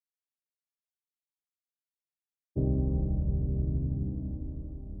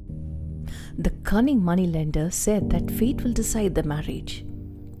The cunning moneylender said that fate will decide the marriage.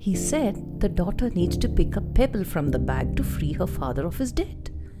 He said the daughter needs to pick a pebble from the bag to free her father of his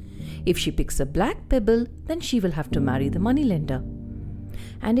debt. If she picks a black pebble, then she will have to marry the moneylender.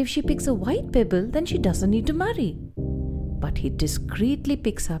 And if she picks a white pebble, then she doesn't need to marry. But he discreetly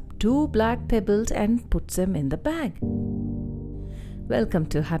picks up 2 black pebbles and puts them in the bag. Welcome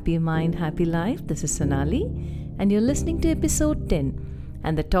to Happy Mind, Happy Life. This is Sonali, and you're listening to episode 10.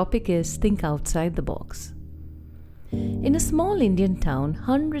 And the topic is Think Outside the Box. In a small Indian town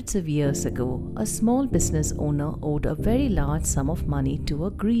hundreds of years ago, a small business owner owed a very large sum of money to a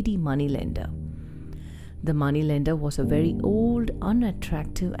greedy moneylender. The moneylender was a very old,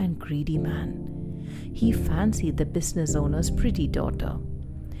 unattractive and greedy man. He fancied the business owner's pretty daughter.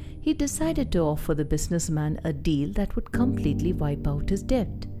 He decided to offer the businessman a deal that would completely wipe out his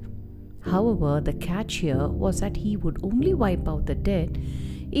debt. However, the catch here was that he would only wipe out the debt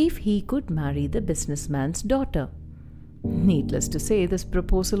if he could marry the businessman's daughter. Needless to say, this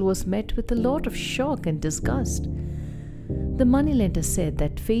proposal was met with a lot of shock and disgust. The moneylender said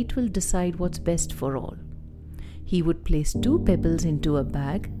that fate will decide what's best for all. He would place 2 pebbles into a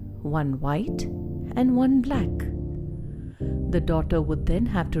bag, 1 white and 1 black. The daughter would then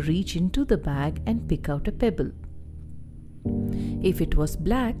have to reach into the bag and pick out a pebble. If it was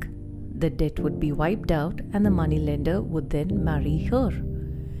black, the debt would be wiped out and the moneylender would then marry her.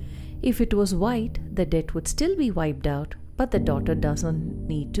 If it was white, the debt would still be wiped out, but the daughter doesn't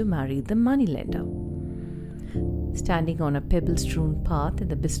need to marry the moneylender. Standing on a pebble-strewn path in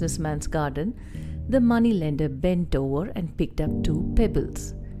the businessman's garden, the moneylender bent over and picked up 2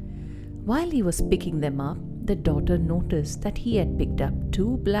 pebbles. While he was picking them up, the daughter noticed that he had picked up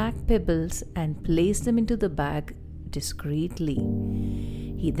 2 black pebbles and placed them into the bag discreetly.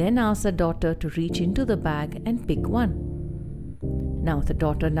 He then asked the daughter to reach into the bag and pick one. Now, the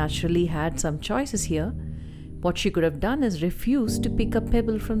daughter naturally had some choices here. What she could have done is refuse to pick a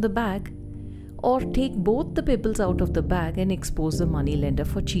pebble from the bag, or take both the pebbles out of the bag and expose the moneylender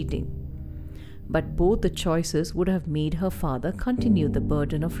for cheating. But both the choices would have made her father continue the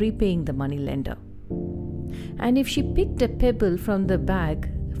burden of repaying the moneylender. And if she picked a pebble from the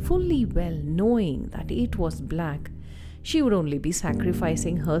bag, fully well knowing that it was black, she would only be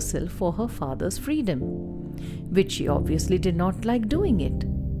sacrificing herself for her father's freedom, which she obviously did not like doing it.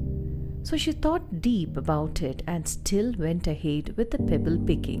 So she thought deep about it and still went ahead with the pebble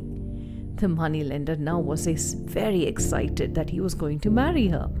picking. The moneylender now was very excited that he was going to marry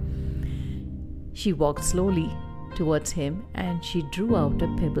her. She walked slowly towards him and she drew out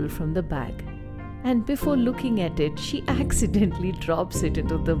a pebble from the bag. And before looking at it, she accidentally drops it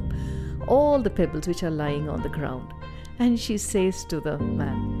into all the pebbles which are lying on the ground. And she says to the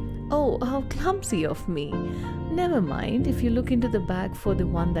man, "Oh, how clumsy of me. Never mind, if you look into the bag for the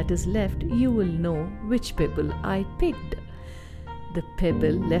one that is left, you will know which pebble I picked." The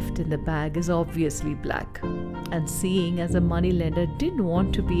pebble left in the bag is obviously black. And seeing as the moneylender didn't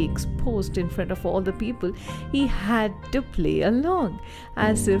want to be exposed in front of all the people, he had to play along,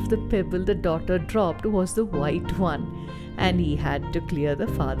 as if the pebble the daughter dropped was the white one, and he had to clear the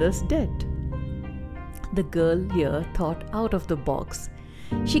father's debt. The girl here thought out of the box.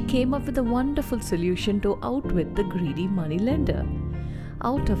 She came up with a wonderful solution to outwit the greedy moneylender.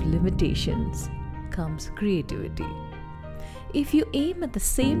 Out of limitations comes creativity. If you aim at the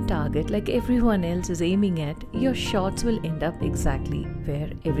same target like everyone else is aiming at, your shots will end up exactly where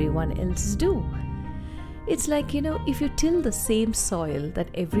everyone else do. It's like, if you till the same soil that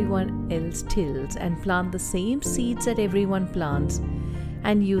everyone else tills and plant the same seeds that everyone plants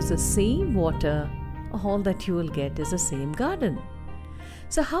and use the same water, all that you will get is the same garden.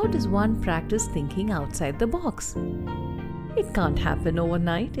 So how does one practice thinking outside the box? It can't happen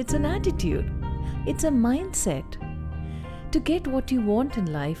overnight. It's an attitude. It's a mindset. To get what you want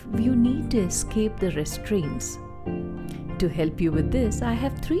in life, you need to escape the restraints. To help you with this, I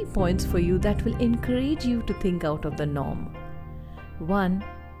have 3 points for you that will encourage you to think out of the norm. 1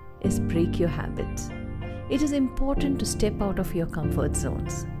 is break your habits. It is important to step out of your comfort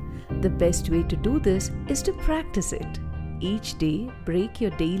zones. The best way to do this is to practice it. Each day, break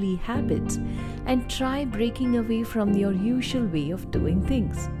your daily habits and try breaking away from your usual way of doing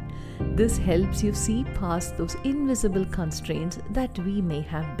things. This helps you see past those invisible constraints that we may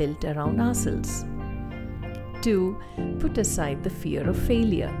have built around ourselves. 2. Put aside the fear of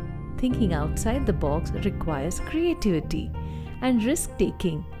failure. Thinking outside the box requires creativity and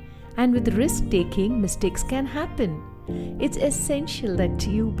risk-taking. And with risk-taking, mistakes can happen. It's essential that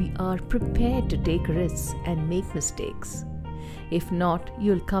you are prepared to take risks and make mistakes. If not,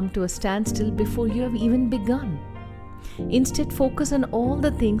 you'll come to a standstill before you have even begun. Instead, focus on all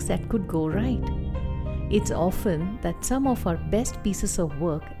the things that could go right. It's often that some of our best pieces of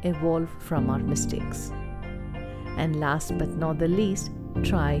work evolve from our mistakes. And last but not the least,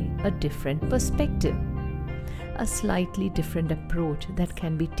 try a different perspective. A slightly different approach that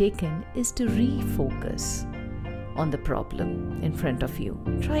can be taken is to refocus on the problem in front of you.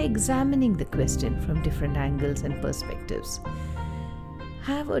 Try examining the question from different angles and perspectives.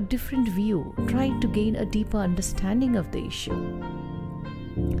 Have a different view. Try to gain a deeper understanding of the issue.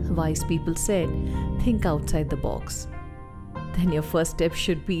 Wise people said, think outside the box. Then your first step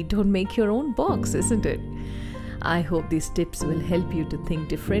should be, don't make your own box, isn't it? I hope these tips will help you to think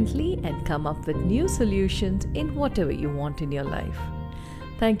differently and come up with new solutions in whatever you want in your life.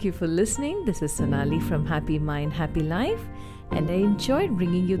 Thank you for listening. This is Sonali from Happy Mind, Happy Life, and I enjoyed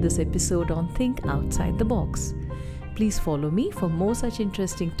bringing you this episode on Think Outside the Box. Please follow me for more such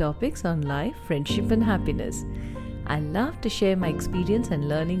interesting topics on life, friendship, and happiness. I love to share my experience and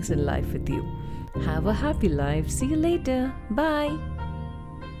learnings in life with you. Have a happy life. See you later. Bye.